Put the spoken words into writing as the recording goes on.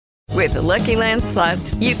With the Lucky Land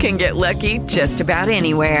Slots, you can get lucky just about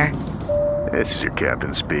anywhere. This is your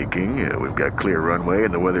captain speaking. We've got clear runway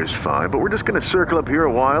and the weather's fine, but we're just going to circle up here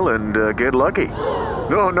a while and get lucky.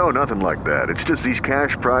 No, nothing like that. It's just these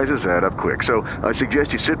cash prizes add up quick. So I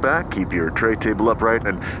suggest you sit back, keep your tray table upright,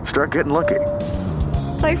 and start getting lucky.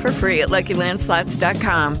 Play for free at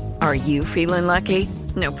LuckyLandSlots.com. Are you feeling lucky?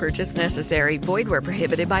 No purchase necessary. Void where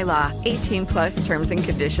prohibited by law. 18 plus terms and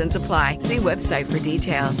conditions apply. See website for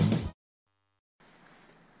details.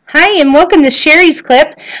 Hi, and welcome to Sherry's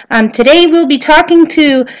Clip. Today we'll be talking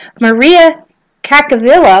to Maria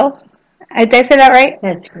Cacavillo. Did I say that right?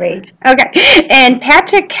 That's great. Okay. And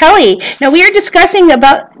Patrick Kelly. Now, we are discussing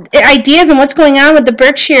about ideas and what's going on with the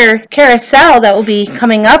Berkshire Carousel that will be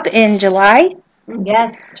coming up in July.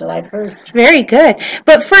 Yes, July 1st. Very good.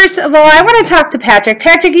 But first of all, I want to talk to Patrick.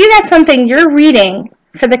 Patrick, you got something you're reading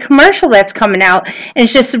for the commercial that's coming out, and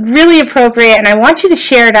it's just really appropriate, and I want you to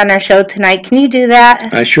share it on our show tonight. Can you do that?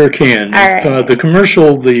 I sure can. All right. The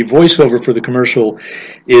commercial, the voiceover for the commercial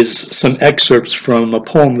is some excerpts from a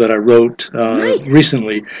poem that I wrote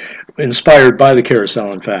recently, inspired by the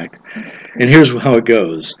carousel, in fact. And here's how it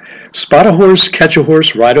goes. Spot a horse, catch a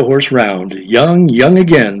horse, ride a horse round. Young, young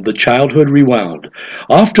again, the childhood rewound.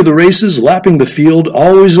 Off to the races, lapping the field,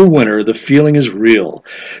 always a winner, the feeling is real.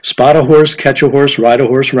 Spot a horse, catch a horse, ride a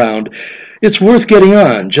horse round. It's worth getting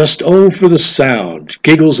on, just oh for the sound.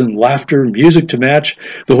 Giggles and laughter, music to match,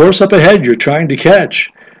 the horse up ahead you're trying to catch.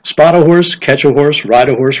 Spot a horse, catch a horse, ride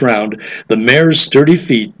a horse round, the mare's sturdy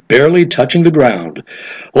feet barely touching the ground.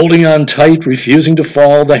 Holding on tight, refusing to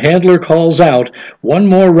fall, the handler calls out, one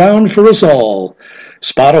more round for us all.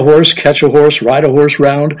 Spot a horse, catch a horse, ride a horse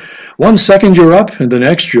round. 1 second you're up, and the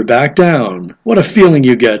next you're back down. What a feeling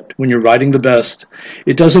you get when you're riding the best.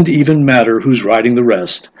 It doesn't even matter who's riding the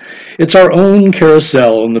rest. It's our own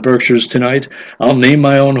carousel in the Berkshires tonight. I'll name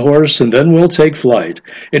my own horse, and then we'll take flight,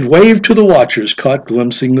 and wave to the watchers caught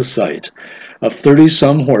glimpsing the sight of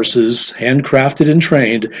 30-some horses, handcrafted and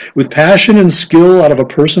trained, with passion and skill out of a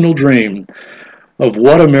personal dream of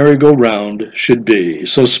what a merry-go-round should be.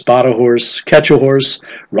 So spot a horse, catch a horse,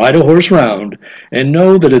 ride a horse round, and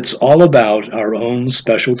know that it's all about our own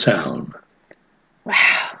special town.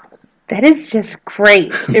 Wow. That is just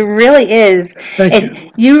great. It really is. Thank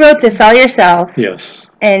and you wrote this all yourself. Yes.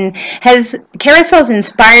 And has Carousels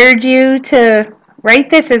inspired you to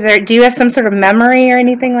write this? Do you have some sort of memory or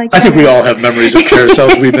anything like that? I think we all have memories of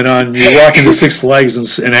carousels we've been on. You walk into Six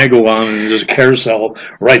Flags in Agawam, and there's a carousel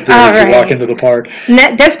right there as you walk into the park. And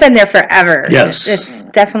that's been there forever. Yes. It's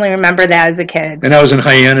definitely remember that as a kid. And I was in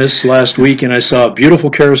Hyannis last week, and I saw a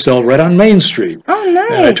beautiful carousel right on Main Street. Oh,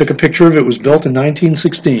 nice. And I took a picture of it. It was built in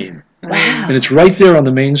 1916. Wow. And it's right there on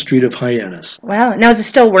the main street of Hyannis. Wow. Now, is it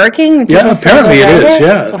still working? Yeah, apparently it is,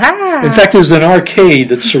 yeah. Wow. In fact, there's an arcade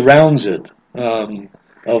that surrounds it.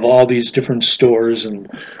 Of all these different stores and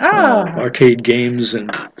arcade games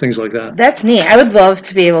and things like that. That's neat. I would love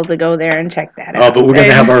to be able to go there and check that out. Oh, but we're going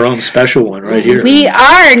to have our own special one right here. We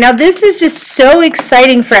are. Now, this is just so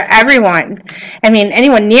exciting for everyone. I mean,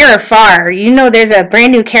 anyone near or far. You know there's a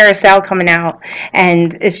brand new carousel coming out,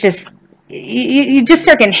 and it's just... You just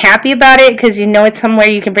start getting happy about it because you know it's somewhere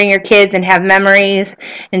you can bring your kids and have memories,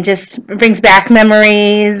 and just brings back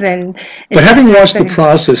memories. But having watched the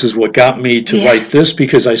process is what got me to write this,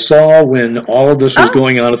 because I saw when all of this was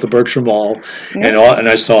going on at the Berkshire Mall, and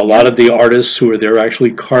I saw a lot of the artists who were there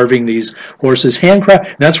actually carving these horses,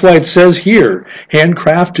 handcrafted. That's why it says here,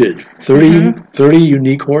 handcrafted, 30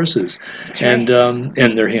 unique horses, and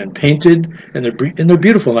they're hand painted, and they're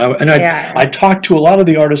beautiful. I talked to a lot of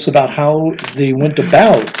the artists about how they went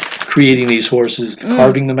about creating these horses,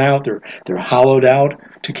 carving them out. They're hollowed out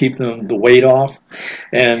to keep the weight off,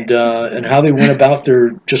 and how they went about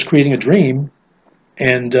their just creating a dream,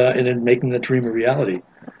 and then making that dream a reality.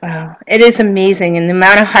 Wow, it is amazing, and the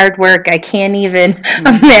amount of hard work, I can't even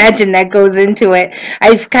imagine that goes into it.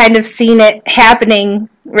 I've kind of seen it happening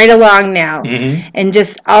right along now, and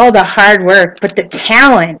just all the hard work, but the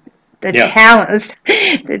talent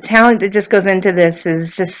the talent that just goes into this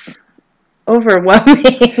is just overwhelming.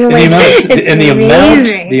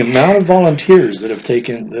 The amount of volunteers that have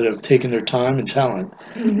taken their time and talent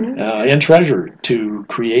and treasure to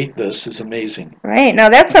create this is amazing. Right. Now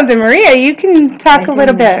that's something, Maria, you can talk a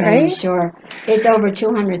little bit, right? Sure. It's over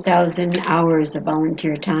 200,000 hours of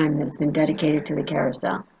volunteer time that has been dedicated to the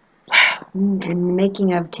carousel. Wow. And the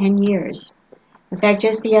making of 10 years. In fact,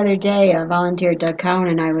 just the other day, a volunteer, Doug Cowan,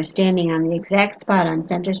 and I were standing on the exact spot on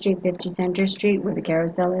Center Street, 50 Center Street, where the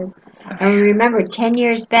carousel is. And we remembered 10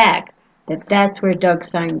 years back that's where Doug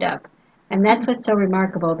signed up. And that's what's so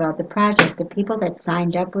remarkable about the project. The people that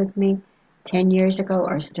signed up with me, 10 years ago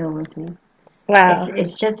are still with me. Wow.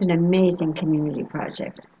 It's just an amazing community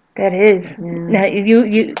project. That is. Yeah. Now,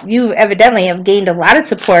 you evidently have gained a lot of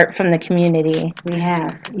support from the community. We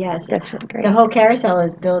have, yes. That's great. The whole carousel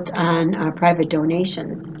is built on private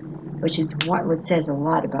donations, which is what says a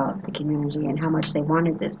lot about the community and how much they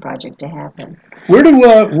wanted this project to happen. Where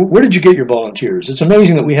did you get your volunteers? It's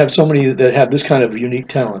amazing that we have so many that have this kind of unique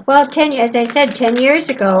talent. Well, as I said, 10 years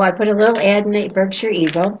ago, I put a little ad in the Berkshire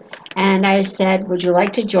Eagle, and I said, would you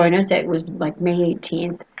like to join us? It was like May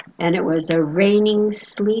 18th. And it was a raining,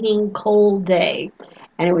 sleeting, cold day.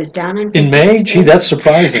 And it was down in May? Gee, that's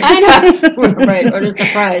surprising. I know. Right, what a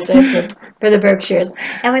surprise, right, for the Berkshires.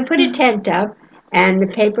 And we put a tent up, and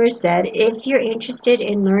the paper said, if you're interested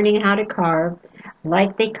in learning how to carve,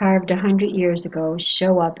 like they carved 100 years ago,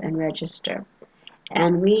 show up and register.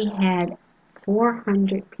 And we had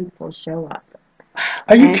 400 people show up.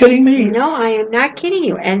 Are you kidding me? No, I am not kidding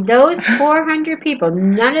you. And those 400 people,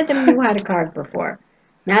 none of them knew how to carve before.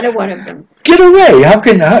 Not a one of them. Get away! Well,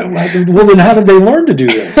 then how did they learn to do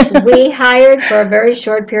this? We hired for a very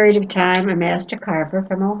short period of time a master carver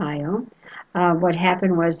from Ohio. What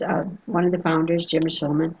happened was one of the founders, Jim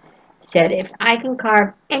Schulman, said, if I can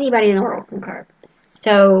carve, anybody in the world can carve.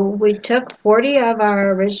 So we took 40 of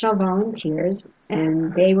our original volunteers,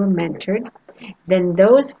 and they were mentored. Then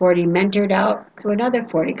those 40 mentored out to another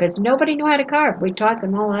 40, because nobody knew how to carve. We taught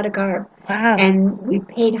them all how to carve. Wow. And we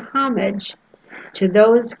paid homage to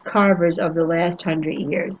those carvers of the last 100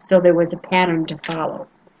 years. So there was a pattern to follow.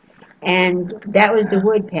 And that was the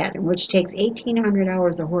wood pattern, which takes 1,800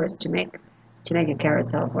 hours a horse to make a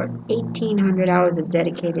carousel horse. 1,800 hours of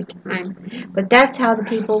dedicated time. But that's how the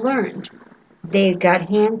people learned. They got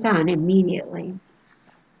hands-on immediately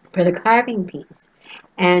for the carving piece.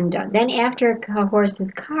 And then after a horse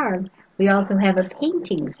is carved, we also have a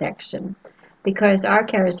painting section, because our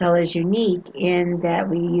carousel is unique in that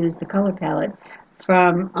we use the color palette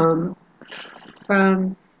from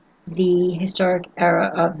the historic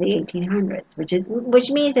era of the 1800s,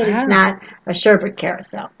 which means that it's not a sherbet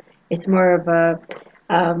carousel. It's more of a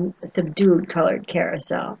subdued colored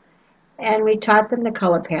carousel. And we taught them the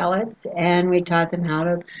color palettes, and we taught them how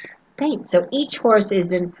to paint. So each horse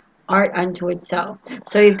is an art unto itself.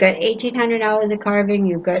 So you've got 1,800 hours of carving,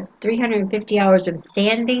 you've got 350 hours of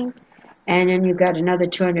sanding, and then you've got another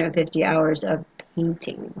 250 hours of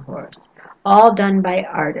painting the horse, all done by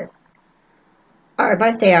artists. I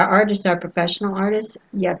must say our artists are professional artists,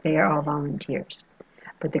 yet they are all volunteers.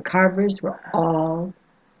 But the carvers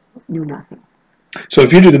knew nothing. So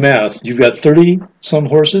if you do the math, you've got 30-some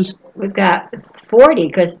horses? We've got 40,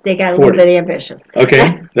 because they got a 40. little bit ambitious.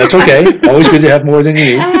 Okay, that's okay. Always good to have more than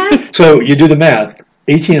you need. So you do the math,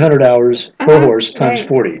 1,800 hours per horse times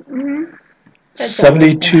 40. Mm-hmm.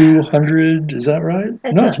 7,200, is that right?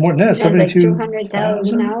 No, it's more than that.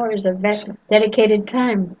 200,000 hours of dedicated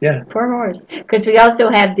time per horse. Because we also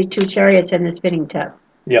have the 2 chariots and the spinning tub.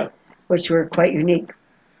 Yeah. Which were quite unique.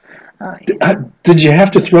 Did you have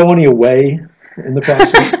to throw any away in the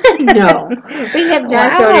process? No. We have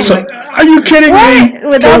not thrown any away. Are you kidding me?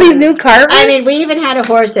 With all these new carvers? I mean, we even had a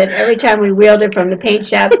horse that every time we wheeled it from the paint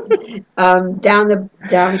shop down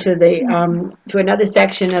to another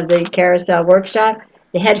section of the carousel workshop,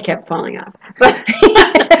 the head kept falling off. But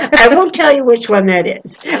I won't tell you which one that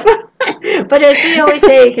is. But as we always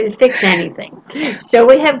say, you can fix anything. So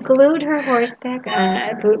we have glued her horse back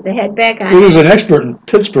on, glued the head back on. He was an expert in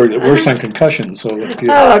Pittsburgh that works on concussions. So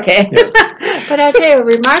okay. Yeah. But I'll tell you, a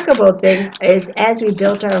remarkable thing is, as we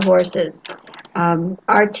built our horses,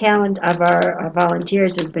 our talent of our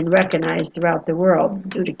volunteers has been recognized throughout the world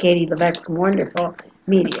due to Katie Levesque's wonderful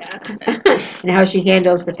media and how she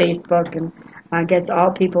handles the Facebook and gets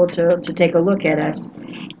all people to take a look at us.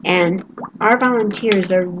 And our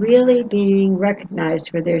volunteers are really being recognized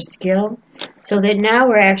for their skill, so that now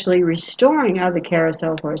we're actually restoring other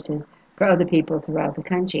carousel horses for other people throughout the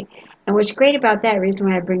country. And what's great about that, the reason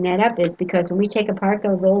why I bring that up, is because when we take apart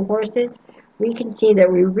those old horses, we can see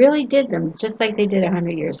that we really did them just like they did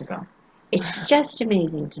 100 years ago. It's just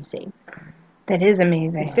amazing to see. That is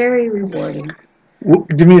amazing. Very rewarding.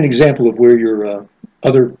 Give me an example of where your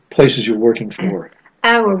other places you're working for.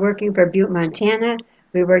 We're working for Butte, Montana.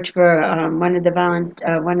 We worked for one of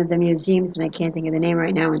the museums, and I can't think of the name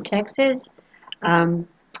right now, in Texas. I've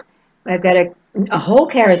got a whole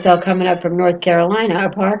carousel coming up from North Carolina, a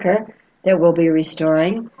Parker, that we'll be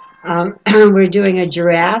restoring. We're doing a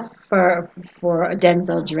giraffe for a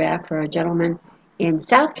Denzel giraffe for a gentleman in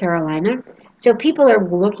South Carolina. So people are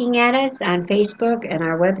looking at us on Facebook and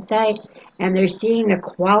our website, and they're seeing the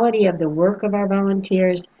quality of the work of our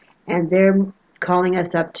volunteers, and they're calling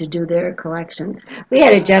us up to do their collections. We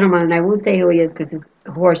had a gentleman, and I won't say who he is because his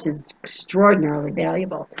horse is extraordinarily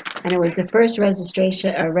valuable, and it was the first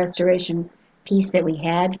restoration piece that we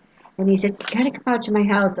had. And he said, "You got to come out to my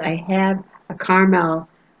house. I have a Carmel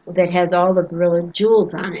that has all the gorilla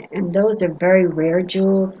jewels on it, and those are very rare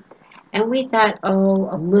jewels." And we thought, oh,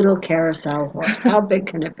 a little carousel horse. How big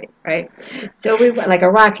can it be, right? So we went, like a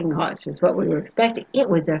rocking horse was what we were expecting. It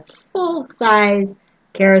was a full-size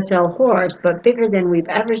carousel horse, but bigger than we've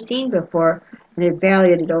ever seen before, and it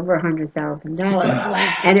valued at over $100,000.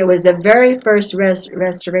 And it was the very first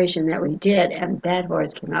restoration that we did, and that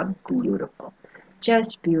horse came out beautiful.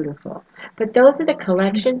 Just beautiful. But those are the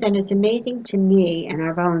collections, and it's amazing to me and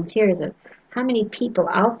our volunteers of how many people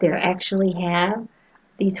out there actually have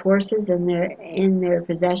these horses in their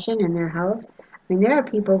possession, in their house. I mean, there are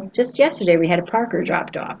people, just yesterday we had a Parker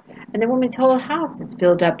dropped off, and the woman's whole house is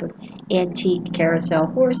filled up with antique carousel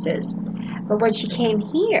horses. But when she came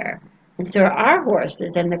here and saw our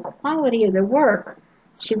horses and the quality of the work,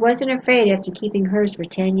 she wasn't afraid, after keeping hers for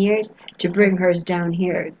 10 years, to bring hers down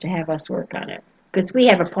here to have us work on it. Because we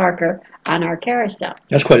have a Parker on our carousel.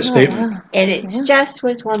 That's quite a statement. Wow. And it just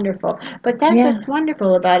was wonderful. But that's what's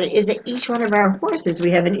wonderful about it, is that each one of our horses,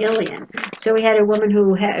 we have an Ilion. So we had a woman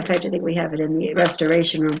who had, in fact, I think we have it in the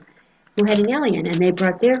restoration room, who had an Ilion, and they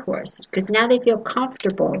brought their horse. Because now they feel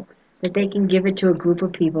comfortable that they can give it to a group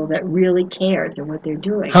of people that really cares in what they're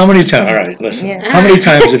doing. How many times, all right, listen, how many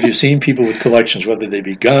times have you seen people with collections, whether they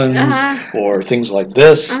be guns or things like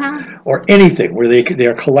this, or anything where they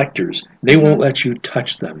are collectors, they won't let you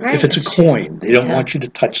touch them. Right. If it's a coin, they don't want you to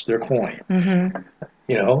touch their coin.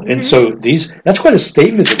 You know, and so that's quite a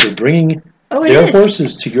statement that they're bringing their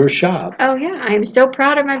horses to your shop. Oh, yeah. I'm so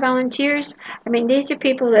proud of my volunteers. I mean, these are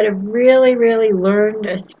people that have really, really learned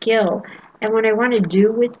a skill. And what I want to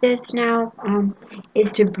do with this now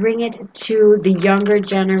is to bring it to the younger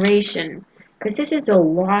generation. Because this is a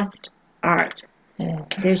lost art.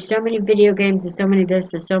 There's so many video games, there's so many this,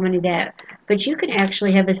 there's so many that. But you can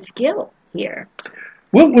actually have a skill here.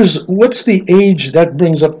 What's the age, that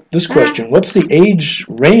brings up this question, what's the age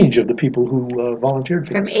range of the people who volunteered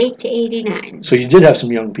for From this? 8 to 89. So you did have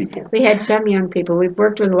some young people. We had some young people. We've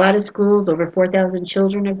worked with a lot of schools. Over 4,000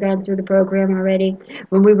 children have gone through the program already.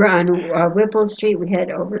 When we were on Whipple Street, we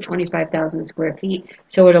had over 25,000 square feet.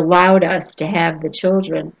 So it allowed us to have the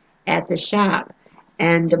children at the shop.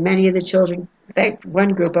 And many of the children, in fact, one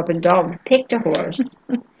group up in Dalton picked a horse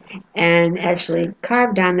and actually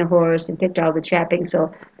carved on the horse and picked all the trappings,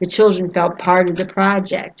 so the children felt part of the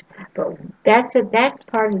project. But that's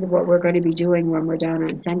part of what we're going to be doing when we're down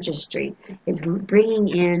on Central Street, is bringing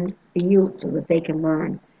in the youth so that they can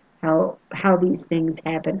learn how these things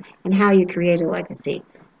happen and how you create a legacy.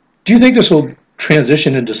 Do you think this will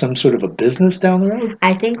transition into some sort of a business down the road?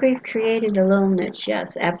 I think we've created a little niche,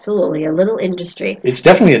 yes, absolutely, a little industry. It's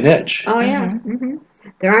definitely a niche. Oh, yeah.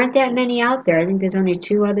 There aren't that many out there. I think there's only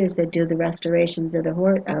 2 others that do the restorations of the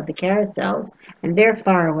carousels, and they're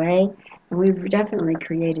far away. And we've definitely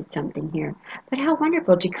created something here. But how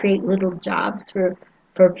wonderful to create little jobs for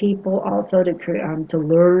people also to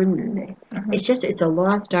learn. And it's a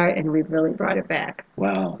lost art, and we've really brought it back.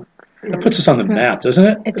 Wow, it puts us on the map, doesn't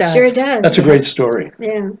it? It does. Sure does. That's a great story.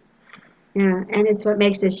 Yeah, and it's what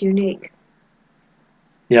makes us unique.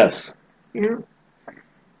 Yes. Yeah.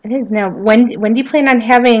 It is. Now, when do you plan on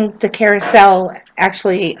having the carousel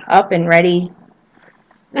actually up and ready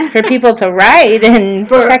for people to ride and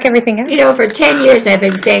check everything out? You know, for 10 years I've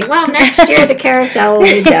been saying, well, next year the carousel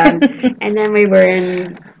will be done. And then we were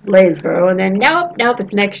in Laysboro, and then nope,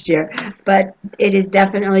 it's next year. But it is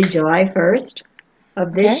definitely July 1st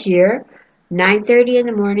of this year, 9:30 in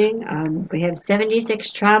the morning. We have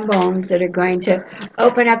 76 trombones that are going to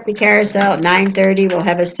open up the carousel at 9:30. We'll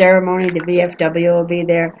have a ceremony. The VFW will be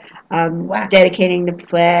there dedicating the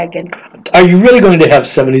flag. And are you really going to have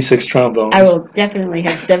 76 trombones? I will definitely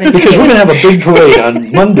have 76. Because we're going to have a big parade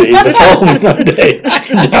on Monday, the following Monday,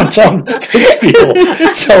 in downtown Pittsfield.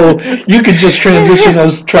 So you could just transition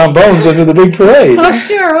those trombones into the big parade. Oh,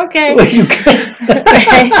 sure, okay. Well, you can.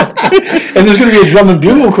 And there's going to be a drum and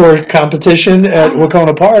bugle corps competition at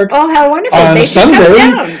Wacona Park. Oh, how wonderful. On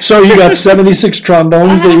Sunday. So you got 76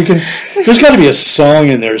 trombones that you can. There's got to be a song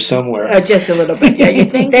in there somewhere. Oh, just a little bit. Yeah, you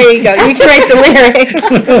think? There you go. You can write the lyrics.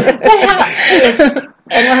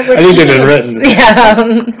 I think they've been written.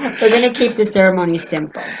 Yeah. We're going to keep the ceremony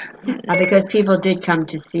simple because people did come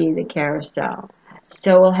to see the carousel.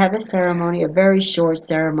 So we'll have a ceremony, a very short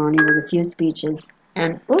ceremony with a few speeches.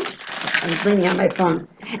 And, oops, I'm leaning on my phone.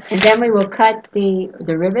 And then we will cut the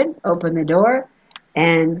ribbon, open the door,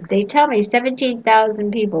 And they tell me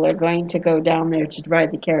 17,000 people are going to go down there to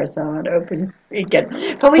ride the carousel on open weekend.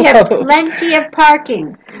 But we have plenty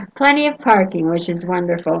of parking, which is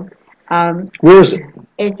wonderful. Where is it?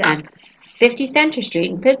 It's on 50 Center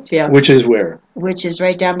Street in Pittsfield. Which is where? Which is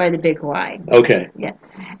right down by the Big Y. Okay. Yeah.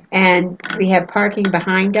 And we have parking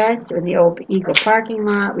behind us in the old Eagle parking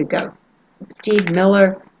lot. We've got Steve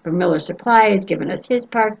Miller from Miller Supply has given us his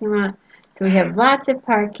parking lot. So we have lots of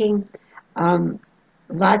parking.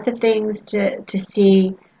 Lots of things to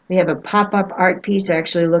see. We have a pop-up art piece. We're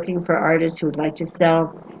actually looking for artists who would like to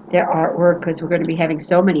sell their artwork because we're going to be having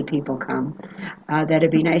so many people come that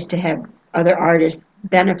it'd be nice to have other artists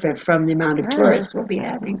benefit from the amount of tourists we'll be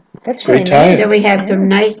having. That's really nice. So we have some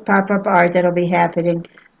nice pop-up art that'll be happening.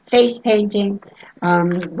 Face painting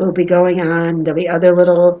will be going on. There'll be other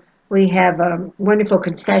little. We have a wonderful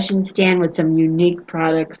concession stand with some unique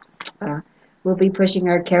products. We'll be pushing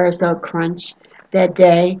our Carousel Crunch that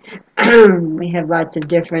day. We have lots of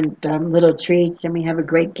different little treats, and we have a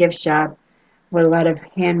great gift shop with a lot of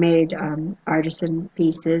handmade artisan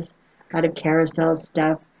pieces, a lot of carousel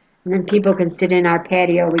stuff. And then people can sit in our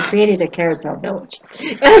patio. We created a carousel village.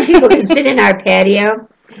 People can sit in our patio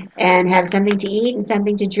and have something to eat and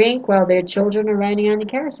something to drink while their children are riding on the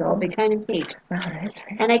carousel. It'll be kind of neat. Wow, that's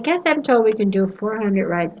right. And I guess I'm told we can do 400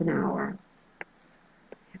 rides an hour.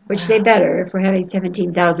 Which they better if we're having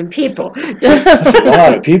 17,000 people. That's a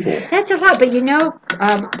lot of people. That's a lot. But you know,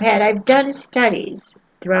 Pat, I've done studies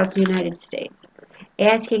throughout the United States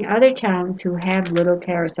asking other towns who have little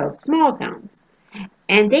carousels, small towns,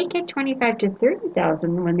 and they get 25 to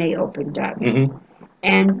 30,000 when they opened up. Mm-hmm.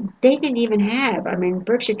 And they didn't even have,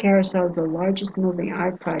 Berkshire Carousel is the largest moving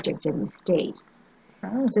art project in the state.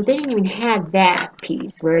 So they didn't even have that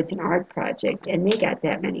piece where it's an art project, and they got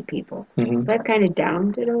that many people. Mm-hmm. So I've kind of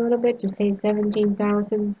downed it a little bit to say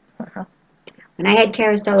 17,000. When I had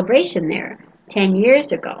Carouselebration there 10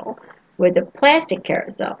 years ago with a plastic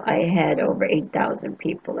carousel, I had over 8,000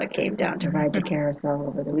 people that came down to ride the carousel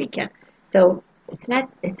over the weekend. So it's not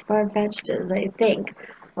as far-fetched as I think,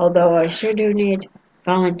 although I sure do need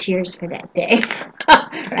volunteers for that day.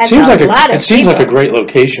 It seems like a great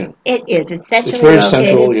location. It is. It's centrally It's very located.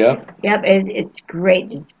 central, yeah. Yep, it's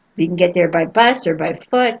great. You can get there by bus or by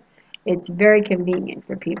foot. It's very convenient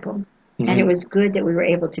for people. Mm-hmm. And it was good that we were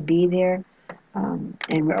able to be there.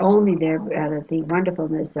 And we're only there out of the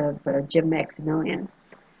wonderfulness of Jim Maximilian.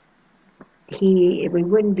 We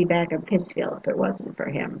wouldn't be back in Pittsfield if it wasn't for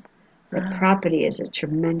him. The property is a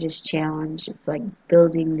tremendous challenge. It's like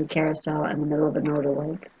building the carousel in the middle of an Oda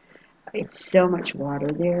lake. It's so much water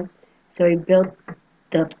there. So he built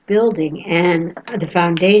the building and the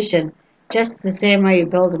foundation just the same way you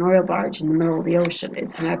build an oil barge in the middle of the ocean.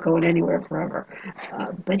 It's not going anywhere forever.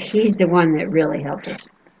 But he's the one that really helped us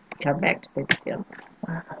come back to Pittsfield.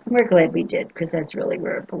 Wow. We're glad we did, because that's really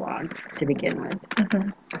where it belonged to begin with. Mm-hmm.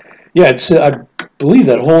 Yeah, I believe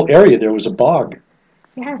that whole area there was a bog.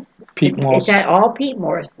 Yes. Peat moss. It's all peat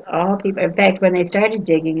moss. All peat. In fact, when they started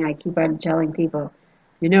digging, I keep on telling people,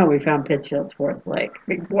 we found Pittsfield's fourth lake.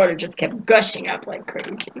 The water just kept gushing up like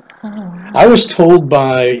crazy. Oh. I was told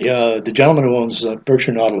by the gentleman who owns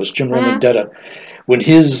Berkshire Nautilus, Jim Romandetta, when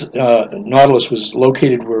his Nautilus was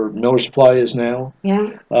located where Miller Supply is now,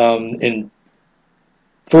 in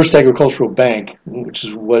First Agricultural Bank, which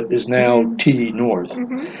is what is now TD North.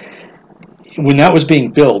 Mm-hmm. When that was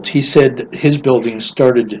being built, he said his building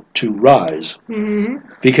started to rise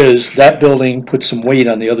because that building put some weight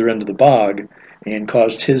on the other end of the bog and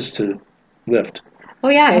caused his to lift. Oh,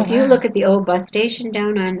 yeah. If you look at the old bus station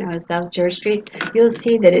down on South Church Street, you'll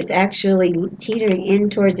see that it's actually teetering in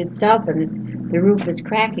towards itself, and the roof is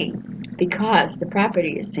cracking because the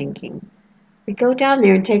property is sinking. We go down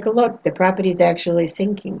there and take a look. The property is actually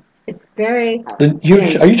sinking. It's very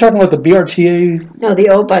strange. Are you talking about the BRTA? No, the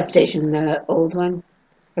old bus station, the old one,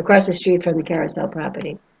 across the street from the Carousel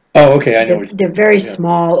property. Oh, okay. I know. The very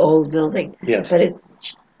small old building. Yes. But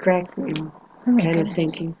it's cracking. Kind of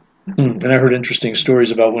sinking. And I heard interesting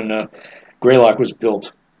stories about when Greylock was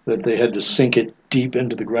built, that they had to sink it deep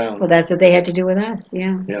into the ground. Well, that's what they had to do with us,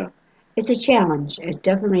 yeah. Yeah. It's a challenge. It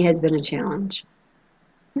definitely has been a challenge.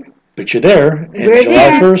 But you're there, and We're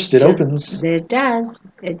July there. 1st it opens. It does.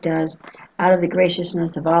 It does. Out of the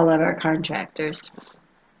graciousness of all of our contractors.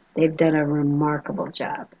 They've done a remarkable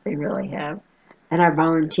job. They really have. And our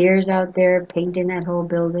volunteers out there painting that whole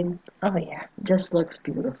building. Oh, yeah. Just looks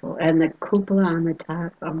beautiful. And the cupola on the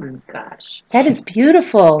top, oh my gosh. That is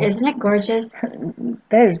beautiful. Isn't it gorgeous?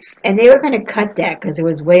 That is. And they were going to cut that because it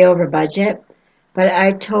was way over budget. But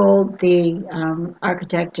I told the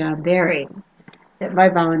architect, John Barry, that my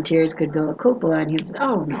volunteers could build a cupola, and he was,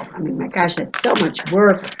 oh no, I mean, my gosh, that's so much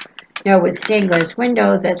work. With stained glass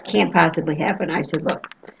windows, that can't possibly happen. I said, look,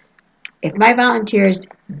 if my volunteers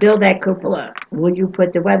build that cupola, will you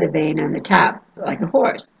put the weather vane on the top like a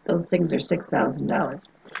horse? Those things are $6,000.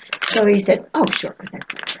 So he said, oh, sure, because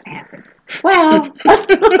that's not going to happen. Well,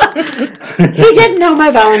 he didn't know my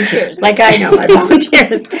volunteers like I know my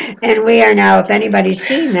volunteers. And we are now, if anybody's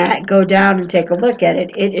seen that, go down and take a look at it.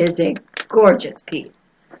 It is a gorgeous piece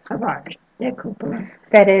of art, that cupola.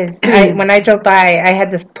 That is. When I drove by, I had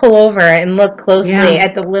to pull over and look closely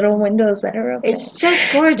at the little windows that are open. It's just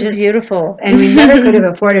gorgeous. It's beautiful. And we never could have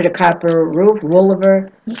afforded a copper roof.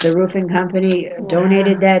 Woolever, the roofing company,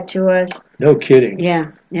 donated that to us. No kidding.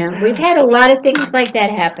 Yeah. We've had a lot of things like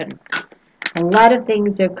that happen. A lot of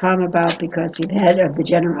things have come about because we've had of the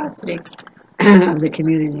generosity of the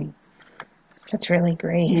community. That's really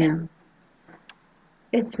great. Yeah.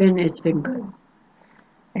 It's been good.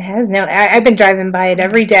 It has now. I've been driving by it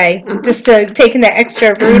every day, just taking the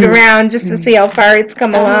extra route around just to see how far it's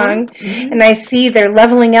come along. And I see they're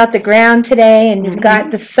leveling out the ground today, and you've got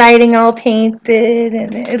the siding all painted,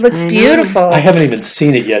 and it looks beautiful. I haven't even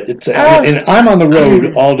seen it yet. And I'm on the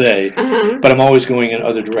road all day, but I'm always going in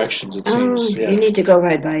other directions, it seems. You need to go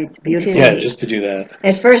right by. It's beautiful. Yeah, just to do that.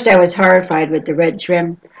 At first, I was horrified with the red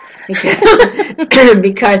trim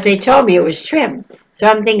because they told me it was trim. So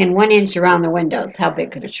I'm thinking 1 inch around the windows. How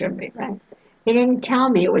big could a trim be, right? They didn't tell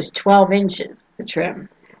me it was 12 inches, the trim.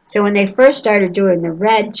 So when they first started doing the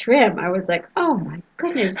red trim, I was like, oh my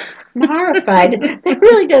goodness, I'm horrified. That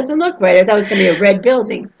really doesn't look right. I thought it was going to be a red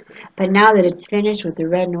building. But now that it's finished with the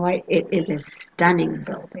red and white, it is a stunning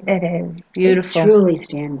building. It is beautiful. It truly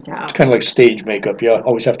stands out. It's kind of like stage makeup. You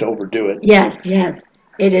always have to overdo it. Yes.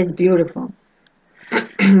 It is beautiful.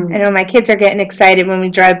 I know my kids are getting excited when we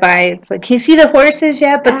drive by. It's like, can you see the horses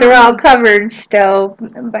yet? But they're all covered still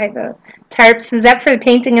by the tarps. Is that for the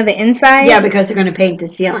painting of the inside? Yeah, because they're going to paint the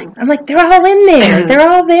ceiling. I'm like, they're all in there. They're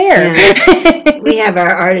all there. Yeah. We have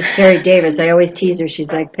our artist, Terry Davis. I always tease her.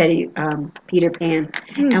 She's like Peter Pan.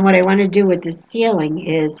 And what I want to do with the ceiling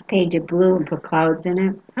is paint it blue and put clouds in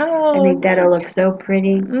it. Oh, I think that'll look so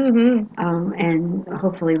pretty. And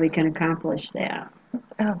hopefully we can accomplish that.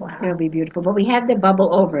 Oh, wow. It'll be beautiful. But we had the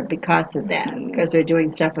bubble over it because of that, because they're doing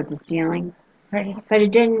stuff with the ceiling. Right. But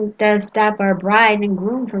it didn't stop our bride and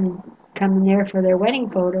groom from coming there for their wedding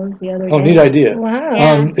photos the other day. Oh, neat idea. Wow.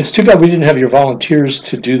 It's too bad we didn't have your volunteers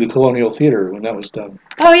to do the Colonial Theater when that was done.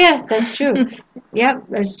 Oh, yes, that's true. Yep,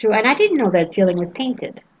 that's true. And I didn't know that ceiling was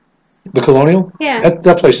painted. The Colonial? Yeah.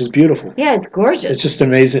 That place is beautiful. Yeah, it's gorgeous. It's just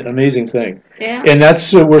an amazing thing. Yeah. And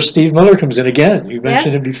that's where Steve Miller comes in again. You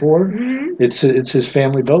mentioned him before. Mm-hmm. It's his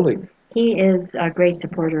family building. He is a great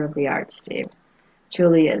supporter of the arts, Steve.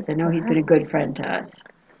 Truly is. I know he's been a good friend to us.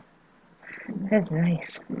 That's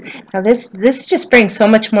nice. Now this just brings so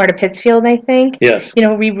much more to Pittsfield, I think. Yes.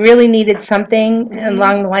 We really needed something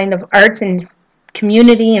along the line of arts and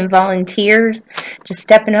community and volunteers just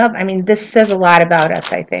stepping up. I mean, this says a lot about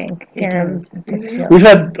us, I think. We've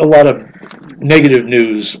had a lot of negative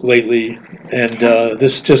news lately, and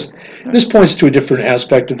this points to a different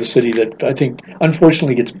aspect of the city that I think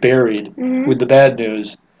unfortunately gets buried with the bad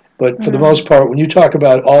news. But for the most part, when you talk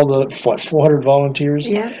about all the 400 volunteers,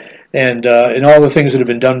 and all the things that have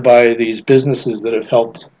been done by these businesses that have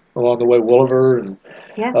helped along the way, Woolever and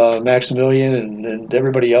Maximilian and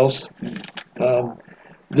everybody else.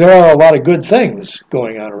 There are a lot of good things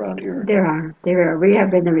going on around here. There are. We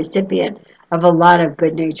have been the recipient of a lot of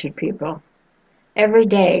good-natured people. Every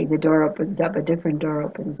day the door opens up, a different door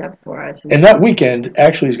opens up for us. And that weekend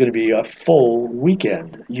actually is going to be a full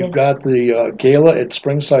weekend. You've got the gala at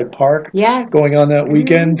Springside Park going on that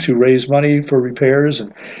weekend to raise money for repairs.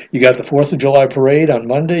 And you got the 4th of July parade on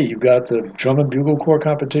Monday. You've got the Drum and Bugle Corps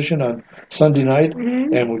competition on Sunday night.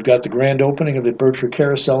 And we've got the grand opening of the Berkshire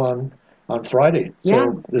Carousel on Friday.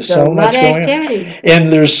 So there's so much going on.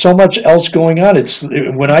 And there's so much else going on. It's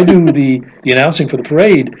when I do the announcing for the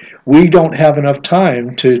parade, we don't have enough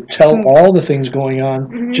time to tell all the things going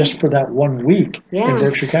on just for that 1 week in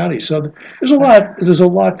Berkshire County. So there's a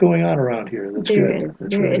lot going on around here. That's good.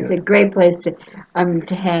 It's a great place to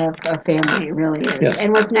have a family. It really is. Yes.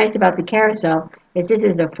 And what's nice about the Carousel is this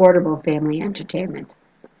is affordable family entertainment.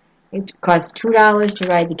 It costs $2 to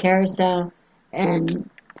ride the Carousel, and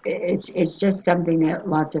it's just something that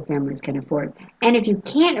lots of families can afford. And if you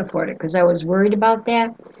can't afford it, because I was worried about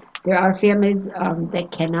that, there are families that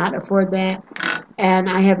cannot afford that. And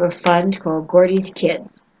I have a fund called Gordy's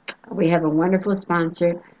Kids. We have a wonderful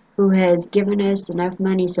sponsor who has given us enough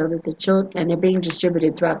money so that the children, and they're being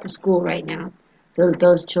distributed throughout the school right now, so that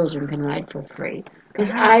those children can ride for free.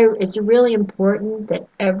 Because it's really important that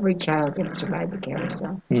every child gets to ride the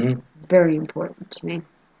carousel. Mm-hmm. Very important to me.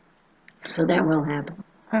 So that will happen.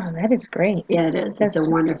 Oh, that is great. Yeah, it is. That's it's a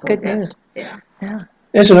wonderful good gift. news. Yeah.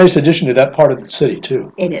 It's a nice addition to that part of the city,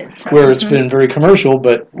 too. It is. Where it's been very commercial,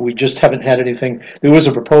 but we just haven't had anything. There was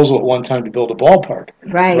a proposal at one time to build a ballpark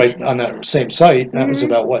right on that same site. That was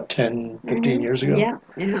about, 10, 15 years ago?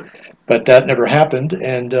 Yeah. But that never happened.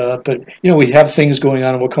 And but, we have things going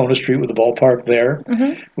on Wacona Street with the ballpark there.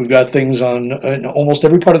 Mm-hmm. We've got things on in almost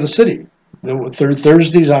every part of the city.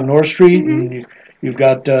 Thursdays on North Street, and you've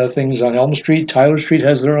got things on Elm Street. Tyler Street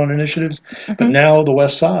has their own initiatives. But now the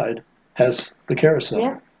West Side has the Carousel.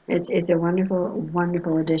 Yeah, it's a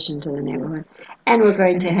wonderful addition to the neighborhood. And we're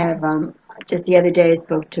going to have, just the other day I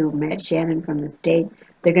spoke to Matt Shannon from the state.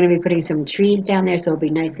 They're going to be putting some trees down there, so it'll be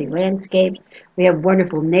nicely landscaped. We have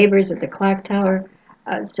wonderful neighbors at the clock tower.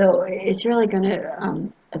 So it's really going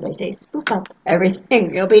to, as I say, spook up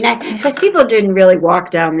everything. It'll be nice. Because people didn't really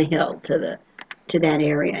walk down the hill to that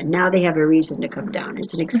area. And now they have a reason to come down.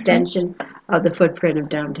 It's an extension of the footprint of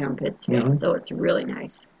downtown Pittsfield. So it's really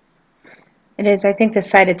nice. It is. I think this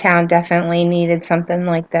side of town definitely needed something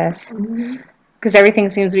like this. Because everything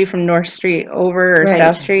seems to be from North Street over or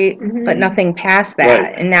South Street, but nothing past that.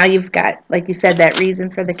 Right. And now you've got, like you said, that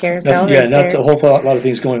reason for the carousel. Not a whole lot of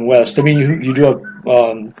things going west. I mean, you do have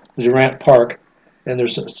the Durant Park, and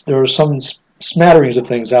there are some smatterings of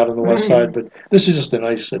things out on the west side, but this is just a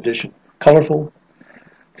nice addition. Colorful,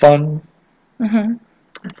 fun.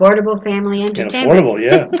 Affordable family entertainment. And affordable,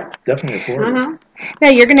 yeah. Definitely affordable. Now,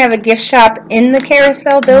 you're going to have a gift shop in the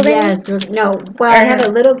Carousel building? Yes. No. Well, I have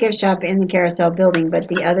a little gift shop in the Carousel building, but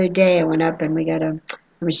the other day I went up and we got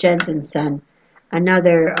from Sheds and Son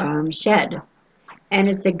another shed. And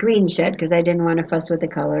it's a green shed because I didn't want to fuss with the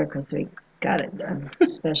color because we got it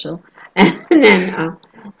special. And then,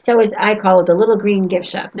 I call it the little green gift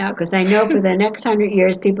shop now because I know for the next 100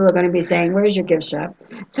 years people are going to be saying, "Where's your gift shop?"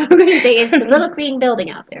 So I'm going to say it's the little green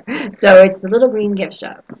building out there. So it's the little green gift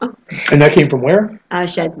shop. And that came from where?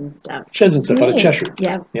 Sheds and Stuff. Sheds and Stuff out of Cheshire.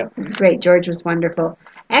 Yeah. Great. George was wonderful.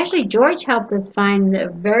 Actually, George helped us find the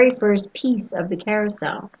very first piece of the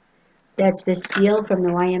carousel. That's the steel from the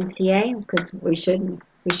YMCA because we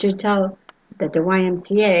should tell that the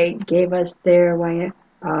YMCA gave us their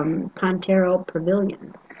Pontero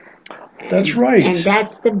Pavilion. That's right. And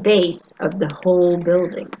that's the base of the whole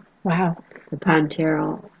building. Wow. The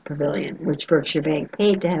Pontero Pavilion, which Berkshire Bank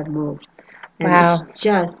paid to have moved. And it's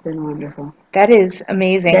just been wonderful. That is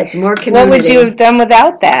amazing. That's more community. What would you have done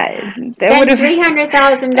without that? Spent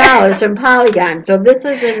 $300,000 from Polygon. So this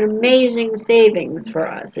was an amazing savings for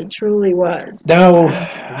us. It truly was. Now,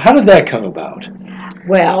 how did that come about?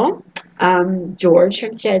 Well, George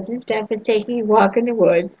from Sheds and Stuff was taking a walk in the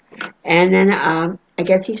woods, and then I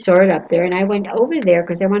guess he saw it up there, and I went over there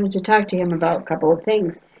because I wanted to talk to him about a couple of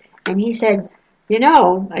things. And he said,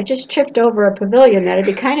 I just tripped over a pavilion that'd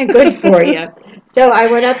be kind of good for you. So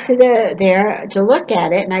I went up to there to look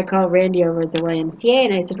at it, and I called Randy over at the YMCA,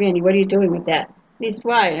 and I said, "Randy, what are you doing with that?" And he said,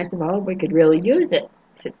 "Why?" And I said, "Well, we could really use it."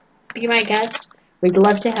 I said, "Be my guest. We'd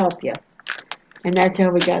love to help you." And that's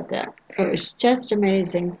how we got that. It was just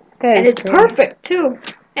amazing. And it's perfect, too.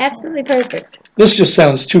 Absolutely perfect. This just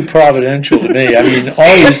sounds too providential to me. I mean,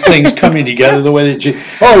 all these things coming together the way that he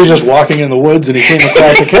was just walking in the woods and he came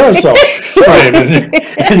across a carousel frame.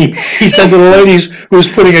 And he said to the ladies who was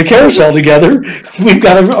putting a carousel together, "We've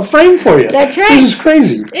got a frame for you." That's right. This is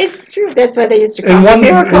crazy. It's true. That's why they used to call me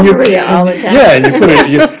Miracle Maria all the time. Yeah, and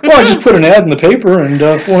I just put an ad in the paper and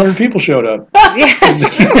 400 people showed up.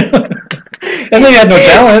 And they had no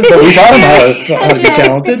talent, but we taught them how to be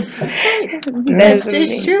talented. That's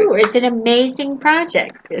just true. It's an amazing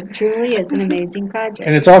project. It truly is an amazing project.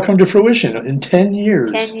 And it's all come to fruition in 10 years.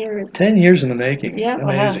 10 years. 10 years in the making. Yeah,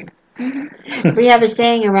 amazing. Wow. We have a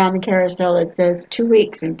saying around the carousel that says 2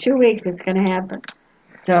 weeks. In 2 weeks, it's going to happen.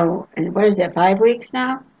 So, and what is it, 5 weeks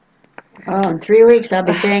now? Oh, in 3 weeks, I'll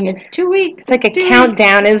be saying it's 2 weeks. It's like a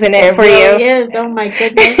countdown, isn't it, for you? It is. Oh, my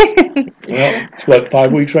goodness. Well, it's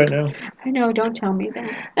 5 weeks right now? I know, don't tell me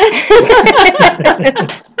that.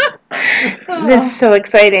 This is so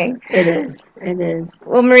exciting. It is. It is.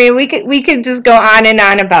 Well, Maria, we could just go on and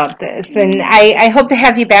on about this, and I hope to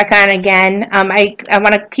have you back on again. I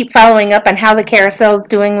want to keep following up on how the carousel is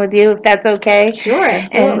doing with you, if that's okay. Sure,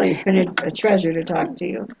 absolutely. It's been a treasure to talk to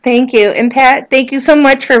you. Thank you. And Pat, thank you so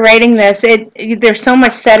much for writing this. There's so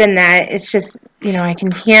much said in that. It's just, I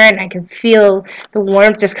can hear it and I can feel the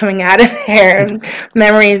warmth just coming out of there and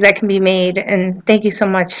memories that can be made. And thank you so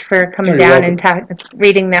much for coming down and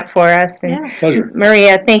reading that for us. And pleasure.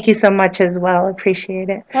 Maria, thank you so much as well. well. Appreciate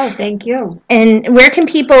it. Oh, thank you. And where can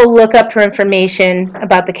people look up for information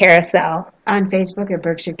about the Carousel? On Facebook at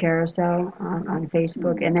Berkshire Carousel on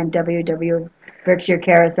Facebook, and then Berkshire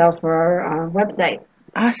Carousel for our website.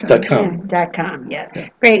 Awesome. .com. .com, yes. Yeah.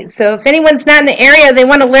 Great. So if anyone's not in the area, they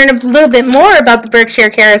want to learn a little bit more about the Berkshire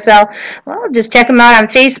Carousel, well, just check them out on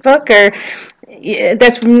Facebook, or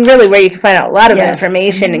that's really where you can find out a lot of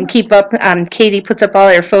information and keep up. Katie puts up all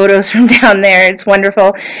her photos from down there. It's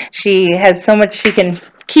wonderful. She has so much she can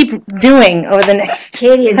keep doing over the next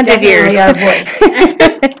Katie is 100 years. our voice.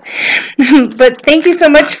 But thank you so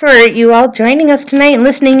much for you all joining us tonight and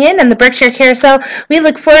listening in on the Berkshire Carousel. We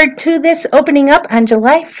look forward to this opening up on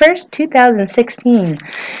July 1st, 2016.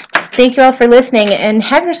 Thank you all for listening, and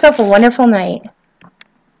have yourself a wonderful night.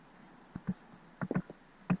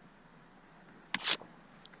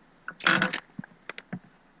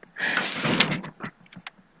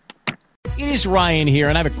 It is Ryan here,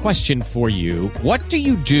 and I have a question for you. What do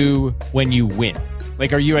you do when you win?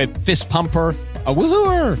 Like, are you a fist pumper, a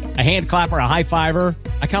woohooer, a hand clapper, a high fiver?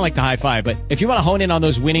 I kind of like the high five, but if you want to hone in on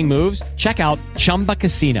those winning moves, check out Chumba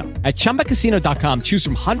Casino. At ChumbaCasino.com, choose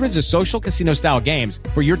from hundreds of social casino-style games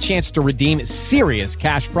for your chance to redeem serious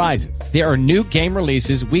cash prizes. There are new game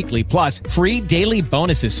releases weekly, plus free daily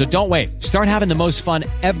bonuses, so don't wait. Start having the most fun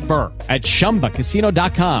ever at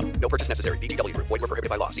ChumbaCasino.com. No purchase necessary. VGW Group. Void where prohibited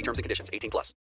by law. See terms and conditions. 18+.